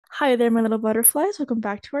Hi there, my little butterflies. Welcome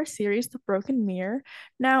back to our series, The Broken Mirror.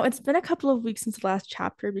 Now, it's been a couple of weeks since the last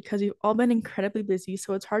chapter because we've all been incredibly busy,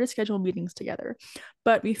 so it's hard to schedule meetings together.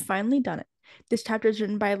 But we've finally done it. This chapter is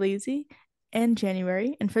written by Lazy and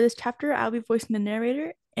January, and for this chapter, I'll be voicing the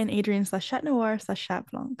narrator and Adrien/Chat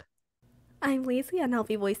Noir/Chat Blanc. I'm Lazy and I'll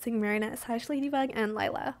be voicing Marinette / Ladybug and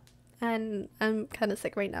Lila. And I'm kind of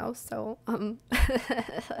sick right now, so,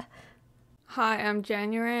 Hi, I'm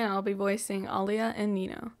January and I'll be voicing Alya and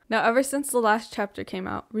Nino. Now, ever since the last chapter came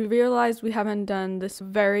out, we realized we haven't done this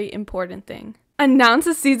very important thing. Announce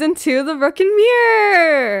a season 2 of The Broken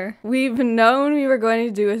Mirror! We've known we were going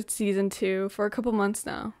to do a season 2 for a couple months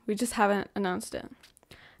now. We just haven't announced it.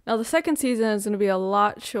 Now, the second season is going to be a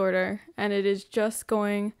lot shorter, and it is just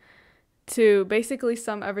going to basically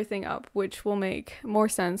sum everything up, which will make more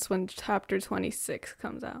sense when chapter 26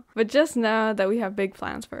 comes out. But just know that we have big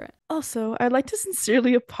plans for it. Also, I'd like to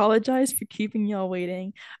sincerely apologize for keeping y'all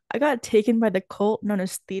waiting. I got taken by the cult known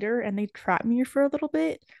as Theater, and they trapped me here for a little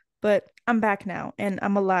bit, but I'm back now, and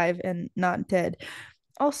I'm alive and not dead.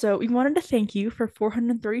 Also, we wanted to thank you for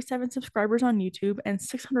 437 subscribers on YouTube and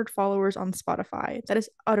 600 followers on Spotify. That is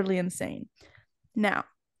utterly insane. Now,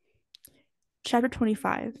 Chapter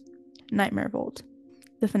 25, Nightmare Vault,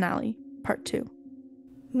 the finale, Part 2.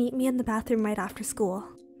 meet me in the bathroom right after school.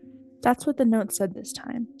 That's what the note said this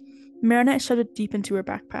time. Marinette shoved it deep into her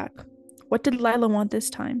backpack. What did Lila want this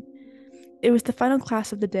time? It was the final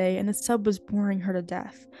class of the day, and the sub was boring her to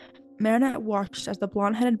death. Marinette watched as the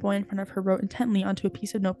blonde-headed boy in front of her wrote intently onto a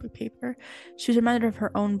piece of notebook paper. She was reminded of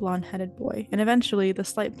her own blonde-headed boy, and eventually the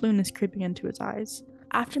slight blueness creeping into his eyes.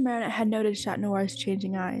 After Marinette had noted Chat Noir's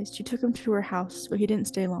changing eyes, she took him to her house, but he didn't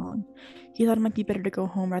stay long. He thought it might be better to go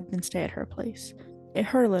home rather than stay at her place. It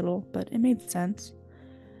hurt a little, but it made sense.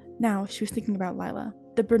 Now she was thinking about Lila,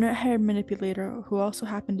 the brunette-haired manipulator who also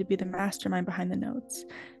happened to be the mastermind behind the notes.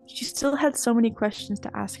 She still had so many questions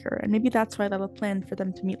to ask her, and maybe that's why Lila planned for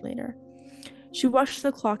them to meet later. She watched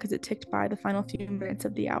the clock as it ticked by the final few minutes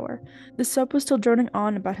of the hour. The sub was still droning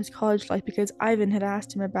on about his college life because Ivan had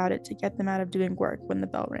asked him about it to get them out of doing work when the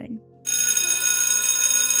bell rang.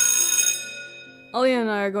 Alya and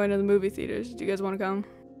I are going to the movie theaters. Do you guys want to come?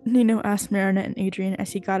 Nino asked Marinette and Adrien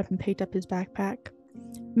as he got up and picked up his backpack.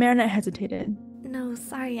 Marinette hesitated. No,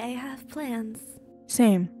 sorry, I have plans.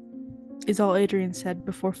 Same, is all Adrien said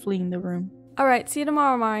before fleeing the room. Alright, see you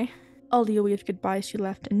tomorrow, Mai. Alya waved goodbye as she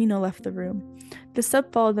left, and Nino left the room. The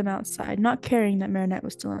sub followed them outside, not caring that Marinette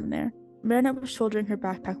was still in there. Marinette was shouldering her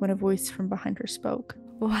backpack when a voice from behind her spoke.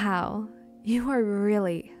 Wow, you are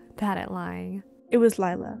really bad at lying. It was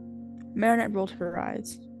Lila. Marinette rolled her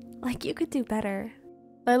eyes. Like you could do better.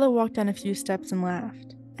 Lila walked down a few steps and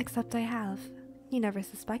laughed. Except I have. You never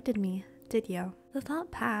suspected me, did you? The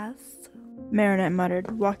thought passed. Marinette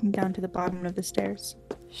muttered, walking down to the bottom of the stairs.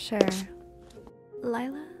 Sure.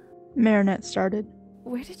 Lila? Marinette started.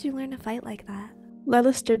 Where did you learn to fight like that?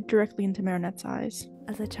 Lila stared directly into Marinette's eyes.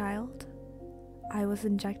 As a child, I was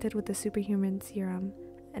injected with the superhuman serum,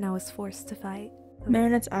 and I was forced to fight.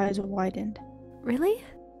 Marinette's eyes widened. Really?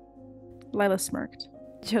 Lila smirked.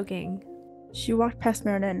 Joking. She walked past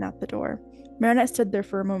Marinette and out the door. Marinette stood there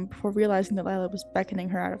for a moment before realizing that Lila was beckoning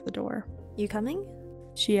her out of the door. You coming?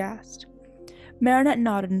 She asked. Marinette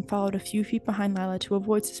nodded and followed a few feet behind Lila to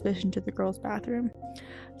avoid suspicion to the girls' bathroom.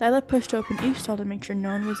 Lila pushed open each stall to make sure no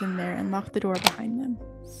one was in there and locked the door behind them.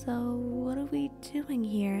 So, what are we doing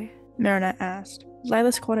here? Marinette asked.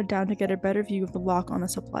 Lila squatted down to get a better view of the lock on the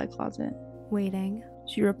supply closet. Waiting.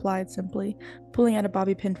 She replied simply, pulling out a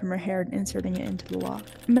bobby pin from her hair and inserting it into the lock.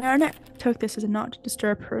 Marinette took this as a not to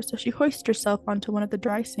disturb her, so she hoisted herself onto one of the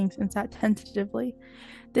dry sinks and sat tentatively.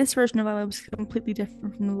 This version of Lila was completely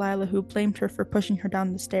different from the Lila who blamed her for pushing her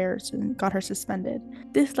down the stairs and got her suspended.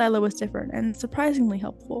 This Lila was different and surprisingly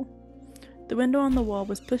helpful. The window on the wall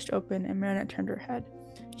was pushed open and Marinette turned her head.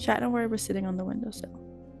 Chat Noir was sitting on the windowsill.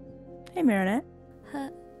 Hey, Marinette.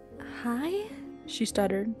 Hi? She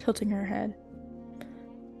stuttered, tilting her head.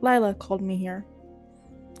 Lila called me here.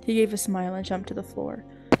 He gave a smile and jumped to the floor.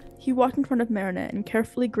 He walked in front of Marinette and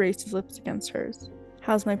carefully grazed his lips against hers.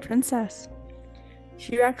 How's my princess?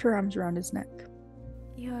 She wrapped her arms around his neck.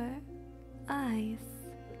 Your eyes.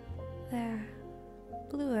 They're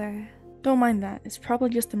bluer. Don't mind that. It's probably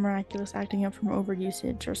just the Miraculous acting up from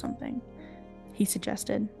overusage or something, he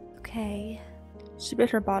suggested. Okay. She bit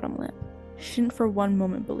her bottom lip. She didn't for one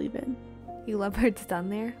moment believe it. You lovebirds done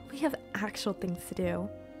there? We have actual things to do.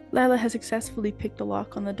 Lila had successfully picked the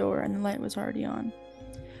lock on the door and the light was already on.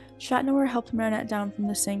 Chat Noir helped Marinette down from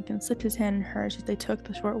the sink and slipped his hand in hers as they took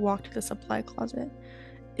the short walk to the supply closet.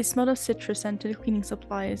 It smelled of citrus-scented cleaning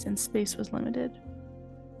supplies and space was limited.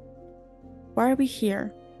 Why are we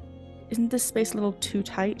here? Isn't this space a little too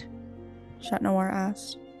tight? Chat Noir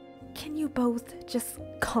asked. Can you both just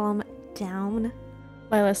calm down?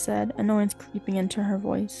 Lila said, annoyance creeping into her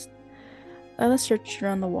voice. Lila searched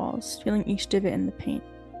around the walls, feeling each divot in the paint.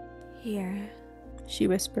 Here. She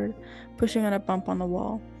whispered, pushing on a bump on the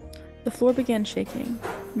wall. The floor began shaking.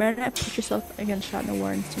 Marinette pushed herself against Chat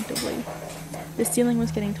Noir instinctively. The ceiling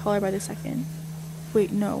was getting taller by the second.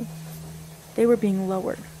 Wait, no. They were being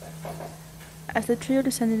lowered. As the trio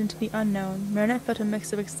descended into the unknown, Marinette felt a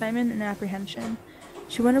mix of excitement and apprehension.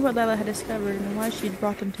 She wondered what Lila had discovered and why she had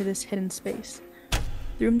brought them to this hidden space.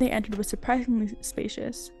 The room they entered was surprisingly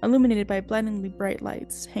spacious, illuminated by blindingly bright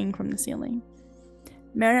lights hanging from the ceiling.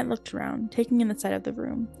 Marinette looked around, taking in the sight of the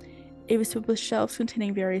room. It was filled with shelves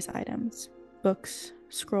containing various items, books,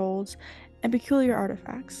 scrolls, and peculiar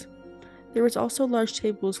artifacts. There was also large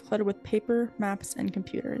tables cluttered with paper, maps, and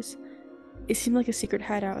computers. It seemed like a secret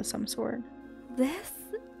hideout of some sort. This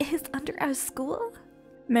is under our school?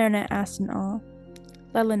 Marinette asked in awe.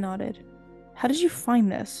 Lila nodded. How did you find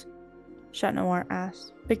this? Chat Noir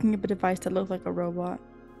asked, picking up a device that looked like a robot.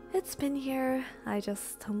 It's been here. I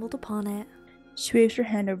just stumbled upon it. She waved her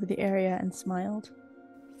hand over the area and smiled.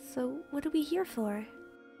 So, what are we here for?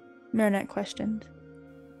 Marinette questioned.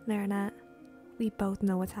 Marinette, we both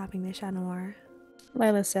know what's happening to Chat Noir.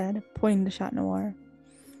 Lila said, pointing to Chat Noir.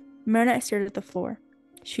 Marinette stared at the floor.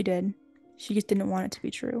 She did. She just didn't want it to be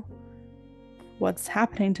true. What's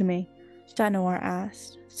happening to me? Chat Noir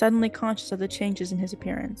asked, suddenly conscious of the changes in his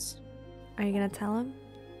appearance. Are you gonna tell him?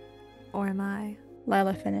 Or am I?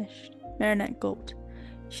 Lila finished. Marinette gulped.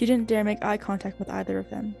 She didn't dare make eye contact with either of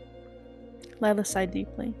them. Lila sighed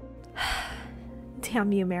deeply.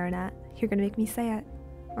 Damn you, Marinette. You're gonna make me say it,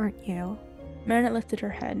 aren't you? Marinette lifted her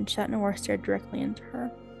head and Chat Noir stared directly into her.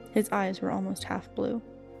 His eyes were almost half blue.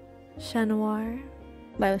 Chat Noir,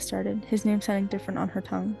 Lila started, his name sounding different on her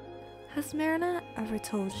tongue. has Marinette ever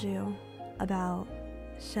told you about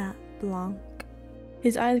Chat Blanc?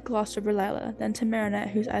 His eyes glossed over Lila, then to Marinette,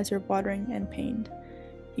 whose eyes were watering and pained.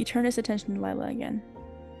 He turned his attention to Lila again.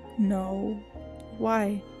 No.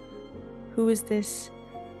 Why? Who is this?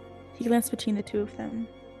 He glanced between the two of them.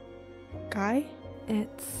 Guy?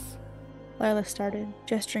 It's Lila started,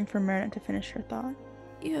 gesturing for Marinette to finish her thought.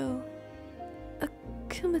 you.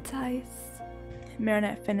 Akumatized.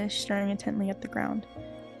 Marinette finished, staring intently at the ground.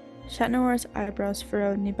 Chat Noir's eyebrows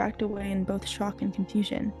furrowed and he backed away in both shock and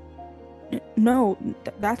confusion. No,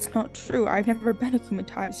 that's not true. I've never been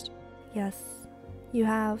akumatized. Yes, you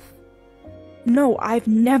have. No, I've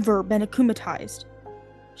never been akumatized,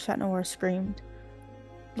 Chat Noir screamed.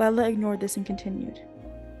 Lila ignored this and continued.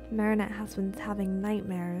 Marinette has been having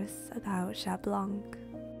nightmares about Chat Blanc.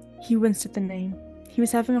 He winced at the name. He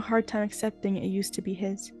was having a hard time accepting it used to be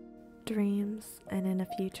his. Dreams, and in a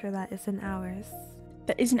future that isn't ours.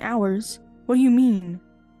 That isn't ours? What do you mean?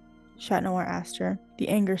 Chat Noir asked her, the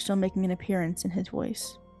anger still making an appearance in his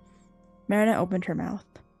voice. Marinette opened her mouth.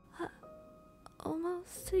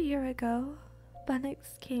 Almost a year ago,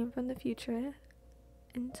 Bunix came from the future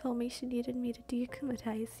and told me she needed me to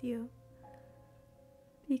deakumatize you.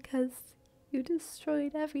 Because you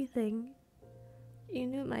destroyed everything. You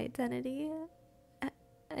knew my identity,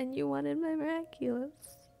 and you wanted my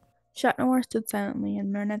Miraculous. Chat Noir stood silently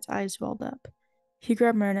and Marinette's eyes welled up. He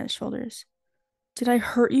grabbed Marinette's shoulders. Did I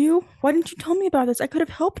hurt you? Why didn't you tell me about this? I could have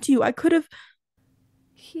helped you. I could have...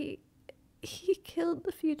 He killed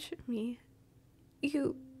the future me.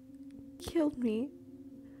 You killed me.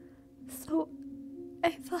 So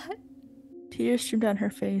I thought... Tears streamed down her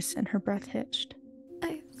face and her breath hitched.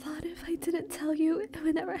 I thought if I didn't tell you, it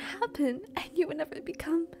would never happen, and you would never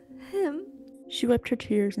become him. She wiped her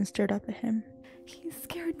tears and stared up at him. He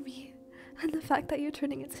scared me, and the fact that you're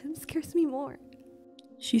turning into him scares me more.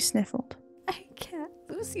 She sniffled. I can't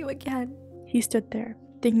lose you again. He stood there,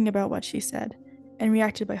 thinking about what she said, and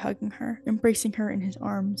reacted by hugging her, embracing her in his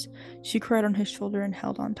arms. She cried on his shoulder and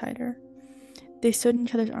held on tighter. They stood in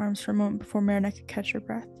each other's arms for a moment before Marinette could catch her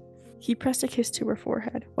breath. He pressed a kiss to her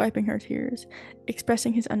forehead, wiping her tears,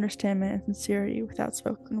 expressing his understanding and sincerity without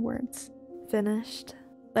spoken words. Finished?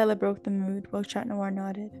 Lila broke the mood while Chat Noir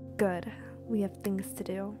nodded. Good. We have things to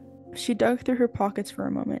do. She dug through her pockets for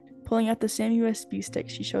a moment, pulling out the same USB stick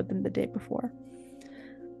she showed them the day before.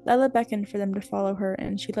 Lila beckoned for them to follow her,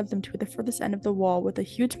 and she led them to the furthest end of the wall with a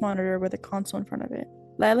huge monitor with a console in front of it.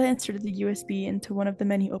 Lila inserted the USB into one of the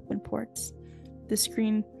many open ports. The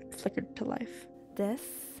screen flickered to life. This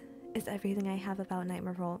is everything I have about Night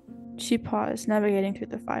Revolt. She paused, navigating through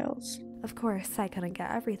the files. Of course, I couldn't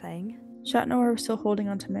get everything. Chat Noir was still holding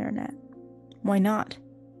on to Marinette. Why not?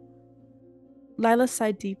 Lila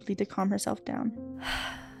sighed deeply to calm herself down.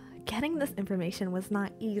 Getting this information was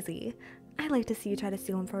not easy. I like to see you try to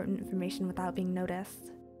steal important information without being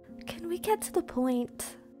noticed. Can we get to the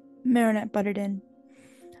point? Marinette butted in.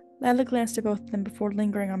 Lila glanced at both of them before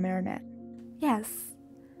lingering on Marinette.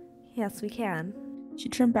 Yes, we can. She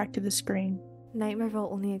turned back to the screen.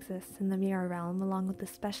 Nightmareville only exists in the mirror realm along with the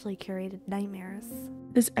specially curated nightmares.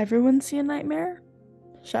 Does everyone see a nightmare?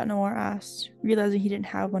 Chat Noir asked, realizing he didn't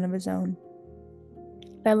have one of his own.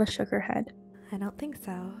 Lila shook her head. I don't think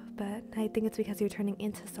so, but I think it's because you're turning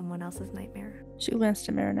into someone else's nightmare. She glanced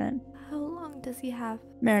at Marinette. How long does he have?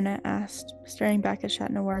 Marinette asked, staring back at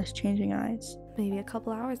Chat Noir's changing eyes. Maybe a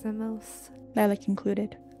couple hours at most. Lila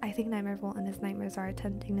concluded. I think Nightmareville and his nightmares are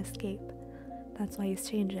attempting to escape. That's why he's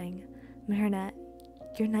changing. Marinette,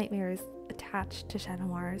 your nightmare is attached to Chat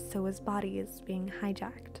Noir's, so his body is being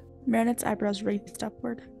hijacked. Marinette's eyebrows raised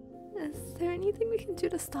upward. Is there anything we can do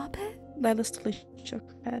to stop it? Lila slowly shook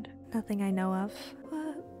her head. Nothing I know of.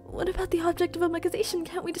 What about the object of immigration?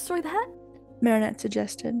 Can't we destroy that? Marinette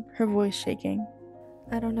suggested, her voice shaking.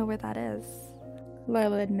 I don't know where that is.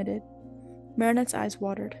 Lila admitted. Marinette's eyes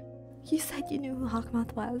watered. You said you knew who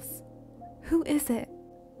Hawkmoth was. Who is it?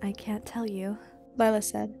 I can't tell you. Lila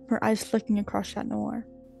said, her eyes flicking across Chat Noir.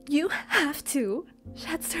 You have to.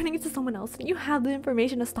 Chat's turning into someone else, and you have the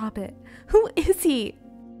information to stop it. Who is he?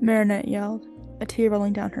 Marinette yelled, a tear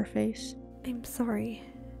rolling down her face. I'm sorry.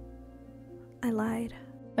 I lied.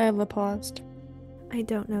 Lila paused. I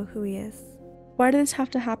don't know who he is. Why did this have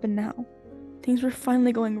to happen now? Things were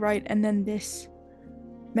finally going right, and then this.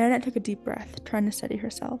 Marinette took a deep breath, trying to steady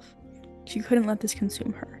herself. She couldn't let this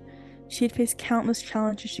consume her. She had faced countless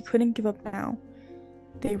challenges she couldn't give up now.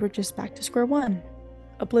 They were just back to square one,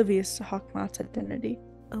 oblivious to Hawkmoth's identity.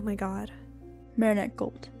 Oh my god. Marinette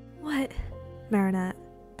gulped. What? Marinette,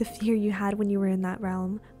 the fear you had when you were in that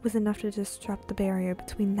realm was enough to disrupt the barrier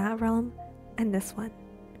between that realm and this one.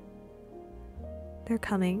 They're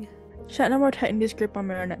coming. Chat Noir tightened his grip on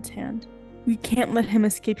Marinette's hand. We can't let him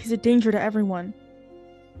escape. He's a danger to everyone.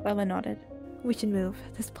 Lila nodded. We should move.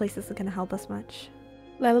 This place isn't going to help us much.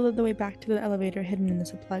 Lila led the way back to the elevator hidden in the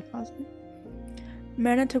supply closet.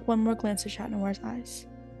 Marinette took one more glance at Chat Noir's eyes.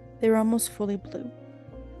 They were almost fully blue.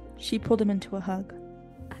 She pulled him into a hug.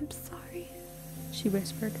 I'm sorry, she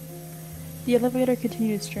whispered. The elevator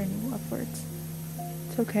continued its journey upwards.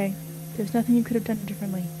 It's okay. There's nothing you could have done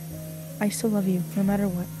differently. I still love you, no matter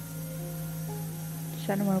what.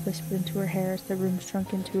 Chat Noir whispered into her hair as the room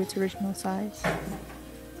shrunk into its original size.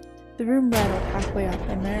 The room rattled halfway up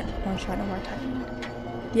and Marinette and Chat Noir tightened.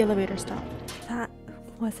 The elevator stopped. That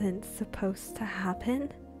wasn't supposed to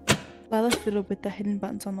happen. Lila fiddled with the hidden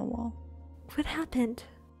buttons on the wall. What happened?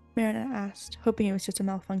 Marinette asked, hoping it was just a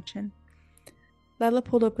malfunction. Lila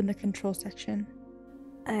pulled open the control section.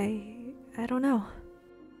 I don't know.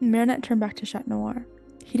 Marinette turned back to Chat Noir.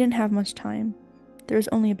 He didn't have much time. There was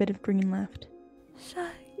only a bit of green left.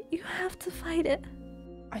 Chat, you have to fight it.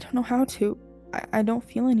 I don't know how to. I don't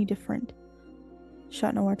feel any different.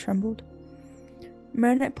 Chat Noir trembled.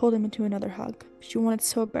 Marinette pulled him into another hug. She wanted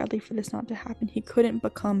so badly for this not to happen. He couldn't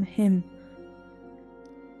become him.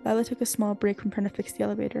 Lila took a small break from trying to fix the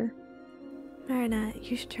elevator. Marinette,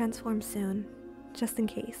 you should transform soon. Just in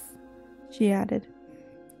case. She added.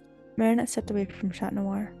 Marinette stepped away from Chat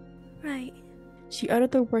Noir. Right. She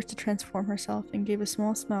uttered the words to transform herself and gave a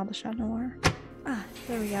small smile to Chat Noir. Ah,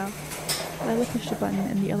 there we go. Lila pushed a button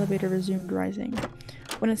and the elevator resumed rising.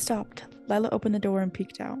 When it stopped, Lila opened the door and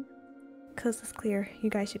peeked out. Coast is clear. You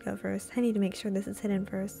guys should go first. I need to make sure this is hidden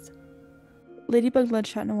first. Ladybug led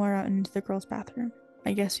Chat Noir out into the girls' bathroom.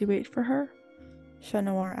 I guess we wait for her? Chat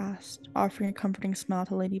Noir asked, offering a comforting smile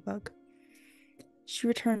to Ladybug. She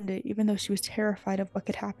returned it, even though she was terrified of what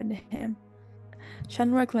could happen to him. Chat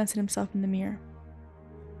Noir glanced at himself in the mirror.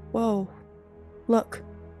 Whoa. Look.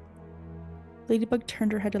 Ladybug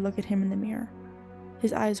turned her head to look at him in the mirror.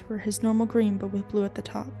 His eyes were his normal green but with blue at the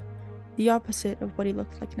top, the opposite of what he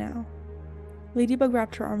looked like now. Ladybug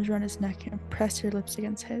wrapped her arms around his neck and pressed her lips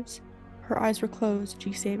against his. Her eyes were closed and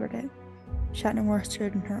she savored it. Chat Noir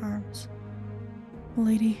stirred in her arms.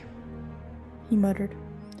 "Lady," he muttered,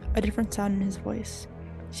 a different sound in his voice.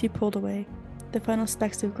 She pulled away, the final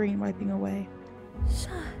specks of green wiping away.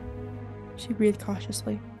 Chat, she breathed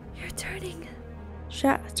cautiously. You're turning.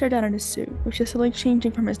 Chat stared down at his suit, which was slowly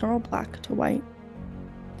changing from his normal black to white.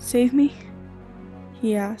 "Save me?"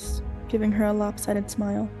 he asked, giving her a lopsided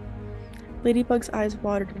smile. Ladybug's eyes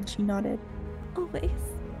watered and she nodded. Always.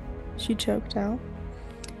 She choked out.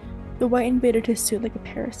 The white invaded his suit like a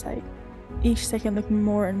parasite, each second looking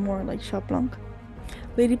more and more like Blanc.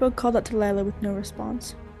 Ladybug called out to Lila with no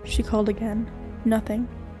response. She called again. Nothing.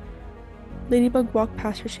 Ladybug walked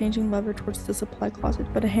past her changing lover towards the supply closet,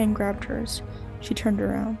 but a hand grabbed hers. She turned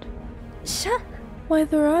around. Shut. Why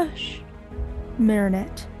the rush?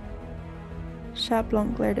 Marinette.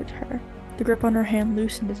 Blanc glared at her. The grip on her hand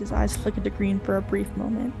loosened as his eyes flickered to green for a brief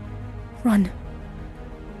moment. Run!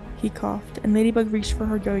 He coughed, and Ladybug reached for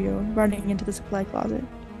her yo-yo, running into the supply closet.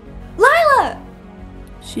 Lila!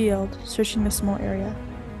 She yelled, searching the small area.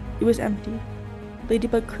 It was empty.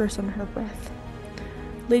 Ladybug cursed under her breath.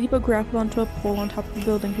 Ladybug grappled onto a pole on top of the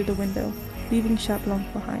building through the window, leaving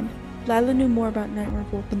Blanc behind. Lila knew more about Night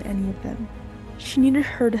Revolt than any of them. She needed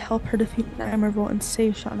her to help her defeat Night Revolt and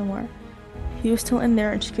save Chat Noir. He was still in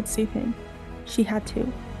there and she could save him. She had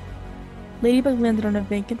to. Ladybug landed on a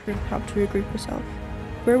vacant rooftop to regroup herself.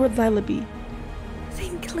 Where would Lila be?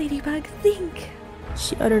 Think, Ladybug, think!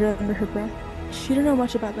 She uttered it under her breath. She didn't know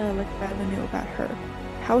much about Lila like Lila knew about her.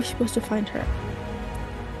 How was she supposed to find her?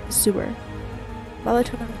 The sewer. Lila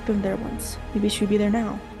took them there once. Maybe she would be there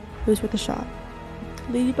now. It was worth a shot.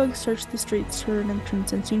 Ladybug searched the streets for an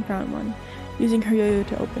entrance and soon found one, using her yo-yo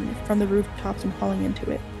to open it from the rooftops and falling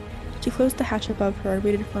into it. She closed the hatch above her and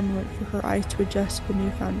waited for a moment for her eyes to adjust to the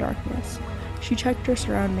newfound darkness. She checked her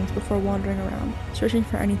surroundings before wandering around, searching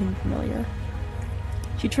for anything familiar.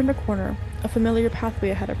 She turned a corner, a familiar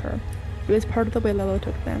pathway ahead of her. It was part of the way Lila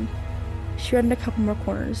took them. She ran a couple more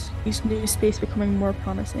corners, each new space becoming more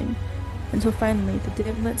promising, until finally the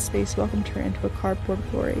dim-lit space welcomed her into a cardboard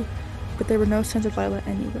glory, but there were no signs of Lila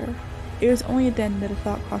anywhere. It was only then that a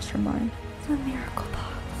thought crossed her mind. The miracle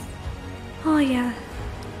box. Oh yeah.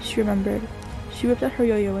 She remembered. She whipped out her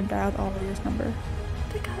yo-yo and dialed Alya's number.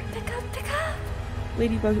 Pick up, pick up, pick up!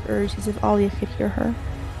 Ladybug urged as if Alya could hear her.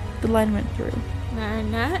 The line went through.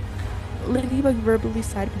 Marinette? Ladybug verbally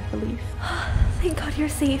sighed with relief. Thank God you're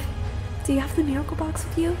safe. Do you have the miracle box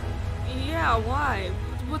with you? Yeah, why?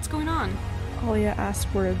 What's going on? Alya asked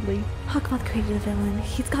worriedly. Hawkmoth created a villain.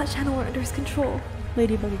 He's got Chat Noir under his control.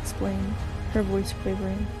 Ladybug explained, her voice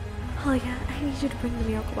quavering. Oh yeah, I need you to bring the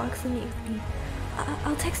miracle box and meet with me.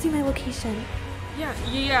 I'll text you my location. Yeah,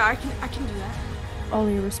 I can do that.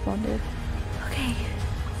 Alya responded. Okay,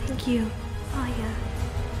 thank you. Oh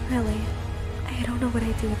yeah, really. I don't know what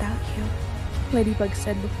I'd do without you. Ladybug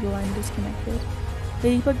said before the line disconnected.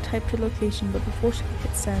 Ladybug typed her location, but before she could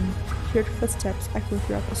hit send, she heard footsteps echo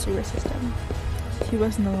throughout the sewer system. She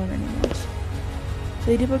wasn't alone anymore.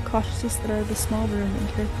 Ladybug cautiously slid out of the small room and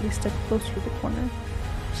carefully stepped closer to the corner.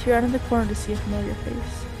 She rounded the corner to see a familiar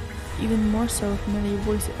face. Even more so, a familiar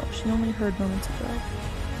voice she only heard moments ago.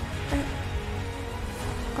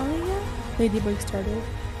 Alya? Ladybug started,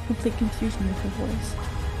 complete confusion with her voice.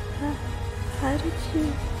 How did you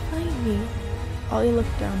find me? Alya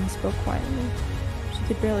looked down and spoke quietly. She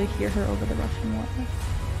could barely hear her over the rushing water.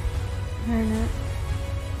 Marinette,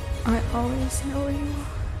 I always know where you are.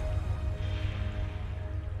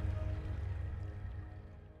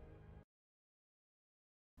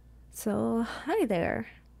 So, hi there.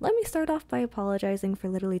 Let me start off by apologizing for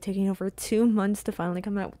literally taking over 2 months to finally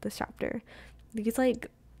come out with this chapter. These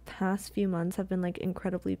past few months have been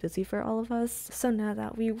incredibly busy for all of us. So now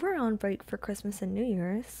that we were on break for Christmas and New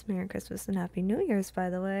Year's, Merry Christmas and Happy New Year's by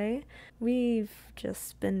the way, we've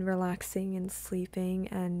just been relaxing and sleeping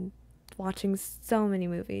and watching so many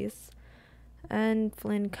movies. And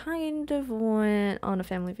Flynn kind of went on a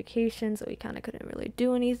family vacation, so we kind of couldn't really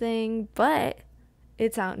do anything, but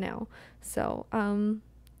it's out now. So,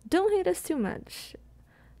 don't hate us too much.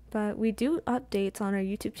 But we do updates on our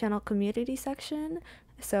YouTube channel community section.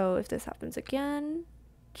 So if this happens again,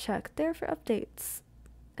 check there for updates.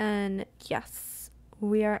 And yes,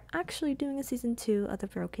 we are actually doing a season 2 of The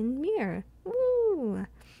Broken Mirror. Woo!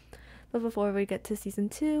 But before we get to season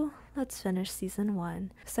 2, let's finish season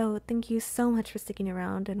 1. So thank you so much for sticking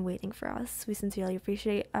around and waiting for us. We sincerely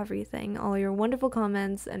appreciate everything, all your wonderful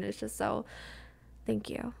comments, and it's just so thank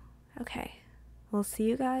you. Okay, we'll see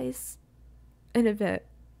you guys in a bit.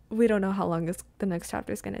 We don't know how long the next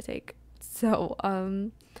chapter is gonna take. So,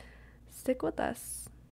 stick with us.